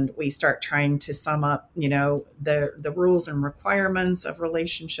 And we start trying to sum up, the rules and requirements of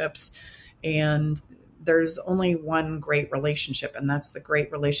relationships. And there's only one great relationship, and that's the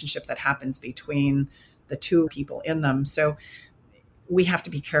great relationship that happens between the two people in them. So we have to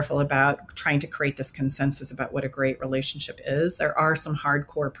be careful about trying to create this consensus about what a great relationship is. There are some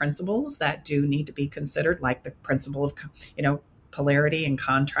hardcore principles that do need to be considered, like the principle of, polarity and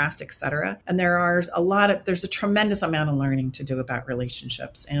contrast, et cetera. And there's a tremendous amount of learning to do about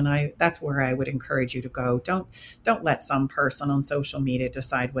relationships. And that's where I would encourage you to go. Don't let some person on social media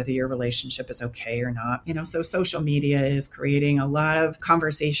decide whether your relationship is okay or not. So social media is creating a lot of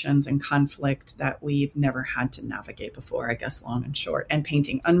conversations and conflict that we've never had to navigate before, I guess, long and short, and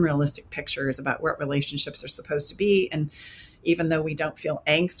painting unrealistic pictures about what relationships are supposed to be. And even though we don't feel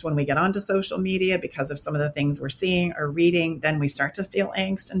angst when we get onto social media because of some of the things we're seeing or reading, then we start to feel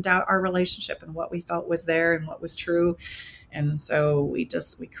angst and doubt our relationship and what we felt was there and what was true. And so we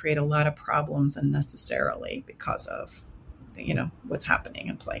create a lot of problems unnecessarily because of, what's happening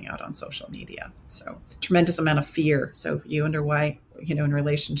and playing out on social media. So tremendous amount of fear. So if you wonder why, in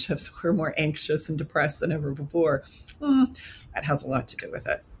relationships, we're more anxious and depressed than ever before, that has a lot to do with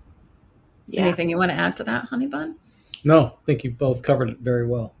it. Yeah. Anything you want to add to that, Honey Bun? No, I think you both covered it very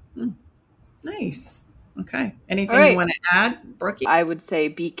well. Nice. Okay. Anything you want to add, Brookie? I would say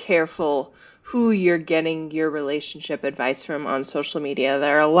be careful who you're getting your relationship advice from on social media.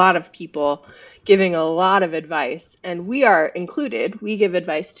 There are a lot of people giving a lot of advice, and we are included. We give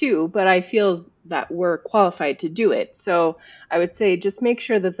advice too, but I feel that we're qualified to do it. So I would say just make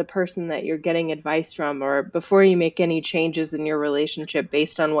sure that the person that you're getting advice from, or before you make any changes in your relationship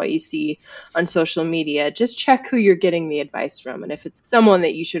based on what you see on social media, just check who you're getting the advice from and if it's someone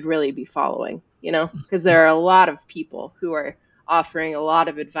that you should really be following, because there are a lot of people who are offering a lot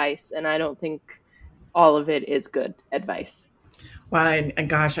of advice, and I don't think all of it is good advice. Well, and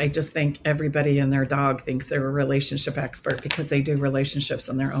gosh, I just think everybody and their dog thinks they're a relationship expert because they do relationships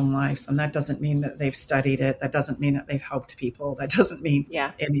in their own lives. And that doesn't mean that they've studied it. That doesn't mean that they've helped people. That doesn't mean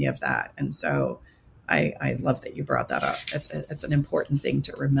any of that. And so I love that you brought that up. It's an important thing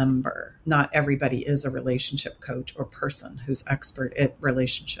to remember. Not everybody is a relationship coach or person who's expert at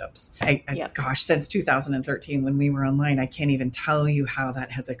relationships. Gosh, since 2013, when we were online, I can't even tell you how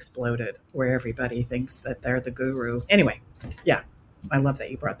that has exploded, where everybody thinks that they're the guru. Anyway, I love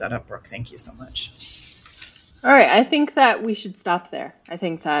that you brought that up, Brooke. Thank you so much. All right. I think that we should stop there. I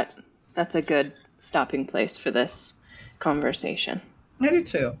think that that's a good stopping place for this conversation. I do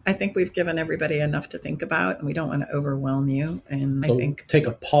too. I think we've given everybody enough to think about, and we don't want to overwhelm you. And so I think take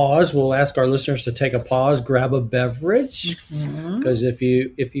a pause. We'll ask our listeners to take a pause, grab a beverage, because if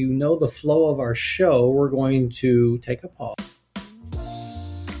you know the flow of our show, we're going to take a pause.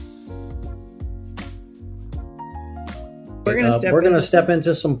 We're going to step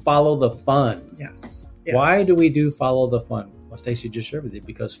into some follow the fun. Yes. Why do we do follow the fun? Well, Stacey just shared with you,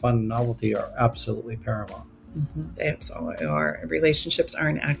 because fun and novelty are absolutely paramount. Mm-hmm. They absolutely are. Relationships are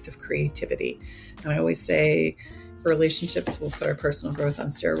an act of creativity. And I always say relationships will put our personal growth on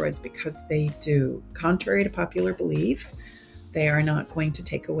steroids, because they do. Contrary to popular belief, they are not going to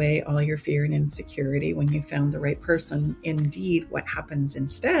take away all your fear and insecurity when you found the right person. Indeed, what happens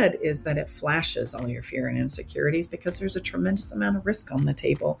instead is that it flashes all your fear and insecurities, because there's a tremendous amount of risk on the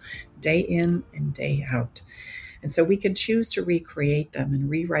table day in and day out. And so we can choose to recreate them and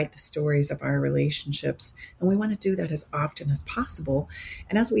rewrite the stories of our relationships. And we want to do that as often as possible.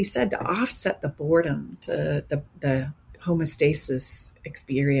 And as we said, to offset the boredom, to the homeostasis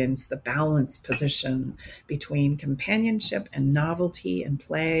experience, the balance position between companionship and novelty and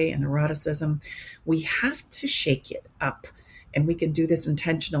play and eroticism, we have to shake it up. And we can do this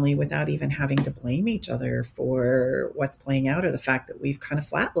intentionally without even having to blame each other for what's playing out, or the fact that we've kind of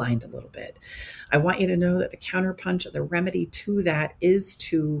flatlined a little bit. I want you to know that the counterpunch, or the remedy to that, is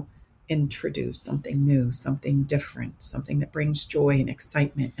to introduce something new, something different, something that brings joy and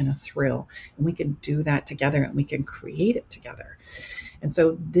excitement and a thrill. And we can do that together, and we can create it together. And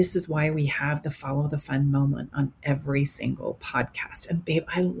so this is why we have the follow the fun moment on every single podcast. And babe,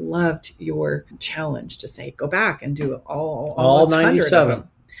 I loved your challenge to say, go back and do all 97 of them.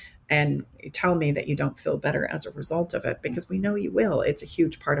 And tell me that you don't feel better as a result of it, because we know you will. It's a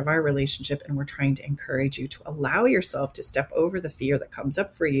huge part of our relationship, and we're trying to encourage you to allow yourself to step over the fear that comes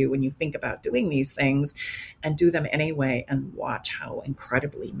up for you when you think about doing these things, and do them anyway, and watch how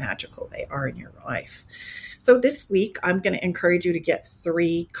incredibly magical they are in your life. So this week, I'm going to encourage you to get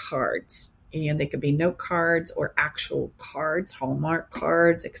 3 cards, and they could be note cards or actual cards, Hallmark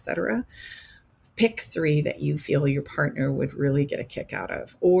cards, etc. Pick 3 that you feel your partner would really get a kick out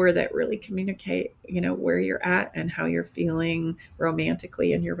of, or that really communicate, where you're at and how you're feeling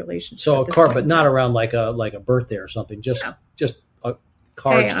romantically in your relationship. So a card, but not around like a birthday or something. Just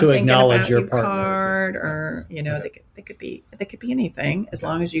cards to acknowledge your partner. Card, or they could be anything, as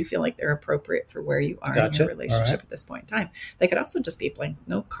long as you feel like they're appropriate for where you are in your relationship at this point in time. They could also just be blank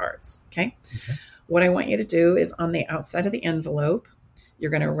note cards. Okay. What I want you to do is, on the outside of the envelope,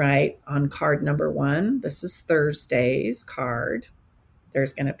 you're going to write on card number 1, this is Thursday's card.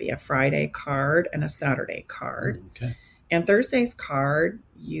 There's going to be a Friday card and a Saturday card. Okay. And Thursday's card,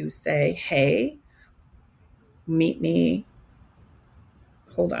 you say, hey, meet me.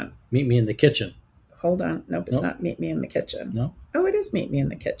 Hold on. Meet me in the kitchen. Hold on. Nope, it's not meet me in the kitchen. No. Oh, it is meet me in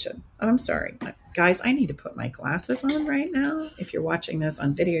the kitchen. Oh, I'm sorry. Guys, I need to put my glasses on right now. If you're watching this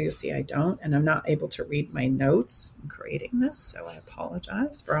on video, you'll see I don't, and I'm not able to read my notes in creating this, so I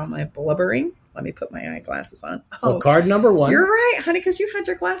apologize for all my blubbering. Let me put my eyeglasses on. So card number 1. You're right, honey, because you had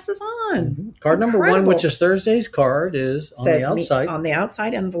your glasses on. Mm-hmm. Card number 1, which is Thursday's card, is on the outside. On the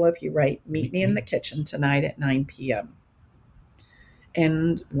outside envelope, you write, meet me in the kitchen tonight at 9 p.m.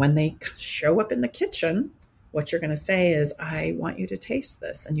 And when they show up in the kitchen, what you're going to say is, I want you to taste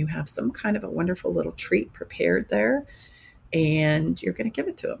this. And you have some kind of a wonderful little treat prepared there, and you're going to give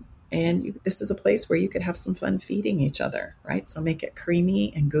it to them. And this is a place where you could have some fun feeding each other, right? So make it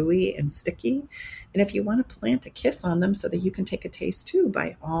creamy and gooey and sticky. And if you want to plant a kiss on them so that you can take a taste too,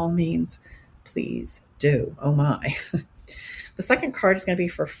 by all means, please do. Oh my. The second card is going to be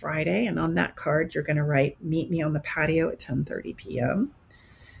for Friday. And on that card, you're going to write, meet me on the patio at 10:30 p.m.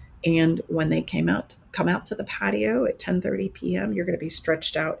 And when they come out to the patio at 10:30 p.m., you're going to be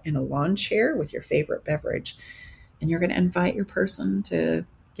stretched out in a lawn chair with your favorite beverage. And you're going to invite your person to,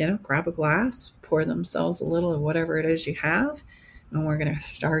 grab a glass, pour themselves a little of whatever it is you have. And we're going to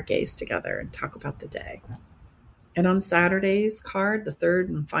stargaze together and talk about the day. And on Saturday's card, the third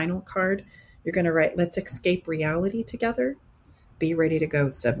and final card, you're going to write, let's escape reality together. Be ready to go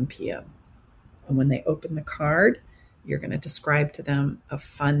at 7 p.m. And when they open the card, you're going to describe to them a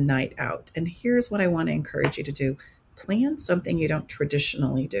fun night out. And here's what I want to encourage you to do. Plan something you don't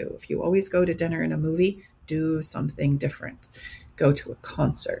traditionally do. If you always go to dinner and a movie, do something different. Go to a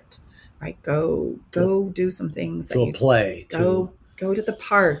concert, right? Go do some things. Go to the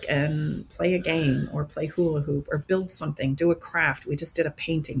park and play a game or play hula hoop or build something, do a craft. We just did a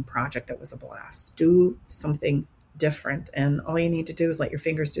painting project that was a blast. Do something different. And all you need to do is let your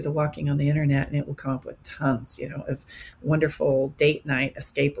fingers do the walking on the internet, and it will come up with tons, of wonderful date night,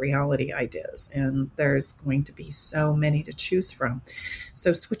 escape reality ideas. And there's going to be so many to choose from.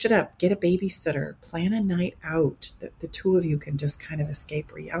 So switch it up, get a babysitter, plan a night out that the two of you can just kind of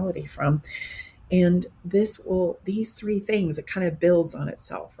escape reality from. And these three things, it kind of builds on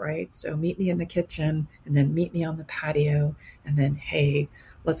itself, right? So meet me in the kitchen, and then meet me on the patio, and then, hey,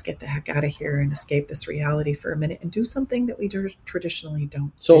 let's get the heck out of here and escape this reality for a minute and do something that we traditionally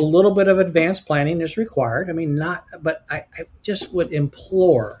don't. So a little bit of advanced planning is required. I mean, but I just would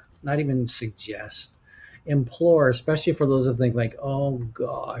implore, not even suggest, implore, especially for those that think like, oh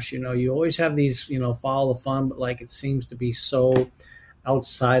gosh, you always have these, follow the fun, but like it seems to be so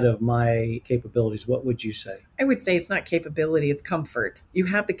outside of my capabilities. What would you say? I would say it's not capability, it's comfort. You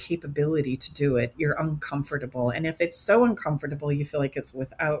have the capability to do it. You're uncomfortable. And if it's so uncomfortable, you feel like it's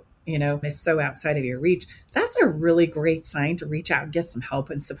without, it's so outside of your reach, that's a really great sign to reach out and get some help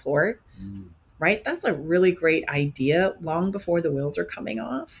and support, right? That's a really great idea long before the wheels are coming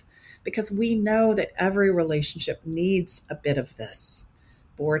off, because we know that every relationship needs a bit of this.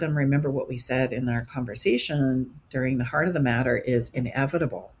 Boredom, remember what we said in our conversation during the heart of the matter, is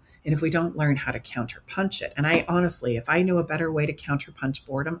inevitable. And if we don't learn how to counterpunch it, and I honestly, if I knew a better way to counterpunch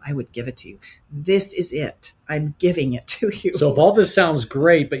boredom, I would give it to you. This is it. I'm giving it to you. So if all this sounds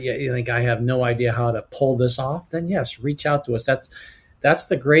great, but yet you think I have no idea how to pull this off, then yes, reach out to us. That's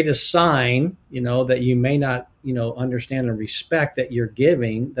the greatest sign, that you may not, understand and respect that you're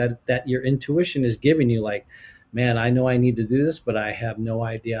giving, that your intuition is giving you, like, man, I know I need to do this, but I have no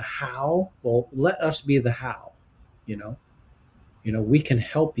idea how. Well, let us be the how, we can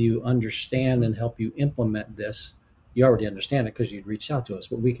help you understand and help you implement this. You already understand it because you'd reached out to us,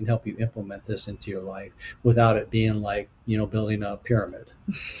 but we can help you implement this into your life without it being like, building a pyramid.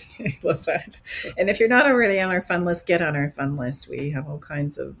 I love that. And if you're not already on our fun list, get on our fun list. We have all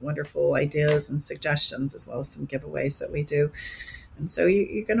kinds of wonderful ideas and suggestions, as well as some giveaways that we do. And so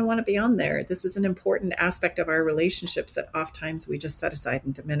you're going to want to be on there. This is an important aspect of our relationships that oftentimes we just set aside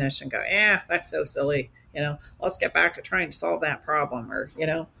and diminish and go, that's so silly. Let's get back to trying to solve that problem. Or,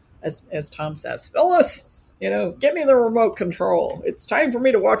 as Tom says, Phyllis, give me the remote control. It's time for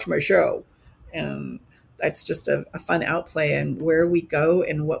me to watch my show. And that's just a fun outplay and where we go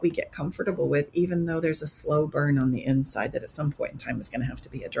and what we get comfortable with, even though there's a slow burn on the inside that at some point in time is going to have to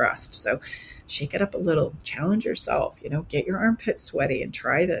be addressed. So shake it up a little, challenge yourself, get your armpits sweaty and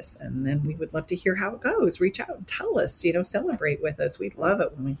try this. And then we would love to hear how it goes. Reach out and tell us, celebrate with us. We'd love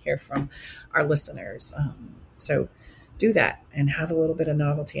it when we hear from our listeners. So do that and have a little bit of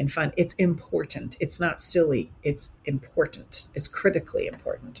novelty and fun. It's important. It's not silly. It's important. It's critically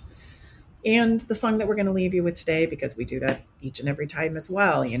important. And the song that we're going to leave you with today, because we do that each and every time as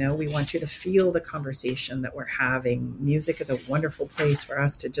well, we want you to feel the conversation that we're having. Music is a wonderful place for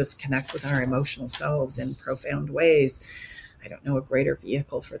us to just connect with our emotional selves in profound ways. I don't know a greater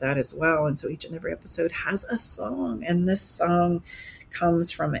vehicle for that as well. And so each and every episode has a song. And this song comes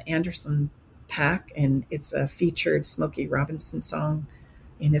from Anderson .Paak, and it's a featured Smokey Robinson song,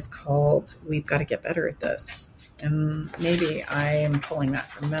 and it's called We've Got to Get Better at This. And maybe I am pulling that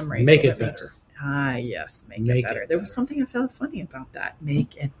from memory. Make it better. Yes, make it better. There was something I felt funny about that.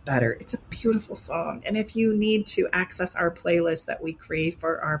 Make it better. It's a beautiful song. And if you need to access our playlist that we create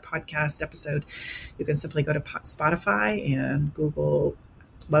for our podcast episode, you can simply go to Spotify and Google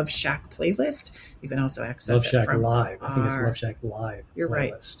Love Shack playlist. You can also access Love Shack it from Live. I think it's Love Shack Live. You're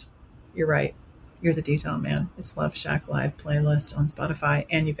playlist. Right. You're right. You're the detail man. It's Love Shack Live playlist on Spotify,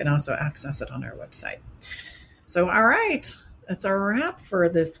 and you can also access it on our website. So, all right, that's our wrap for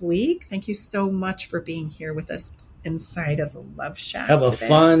this week. Thank you so much for being here with us inside of the Love Shack. Have a today.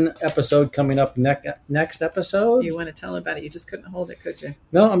 fun episode coming up next episode. You want to tell about it? You just couldn't hold it, could you?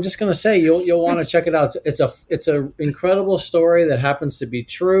 No, I'm just going to say you'll want to check it out. It's a incredible story that happens to be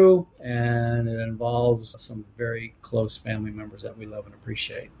true, and it involves some very close family members that we love and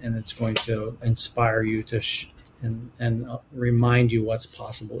appreciate, and it's going to inspire you to and remind you what's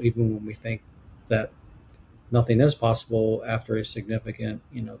possible, even when we think that nothing is possible after a significant,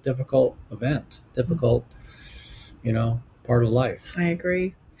 difficult event, part of life. I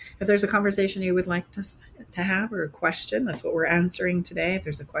agree. If there's a conversation you would like to have or a question, that's what we're answering today. If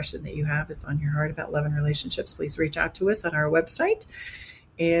there's a question that you have that's on your heart about love and relationships, please reach out to us on our website.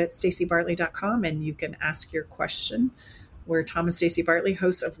 It's staceybartley.com, and you can ask your question. We're Tom and Stacey Bartley,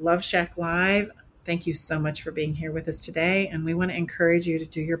 hosts of Love Shack Live. Thank you so much for being here with us today. And we want to encourage you to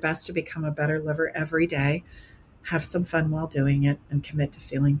do your best to become a better lover every day. Have some fun while doing it and commit to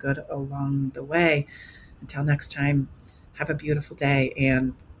feeling good along the way. Until next time, have a beautiful day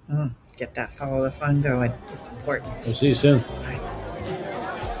and get that follow the fun going. It's important. We'll see you soon. Bye.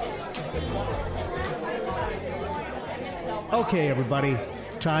 Okay, everybody,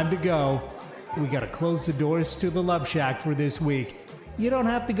 time to go. We got to close the doors to the Love Shack for this week. You don't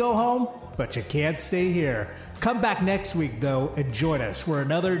have to go home, but you can't stay here. Come back next week, though, and join us for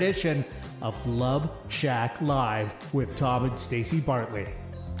another edition of Love Shack Live with Tom and Stacey Bartley.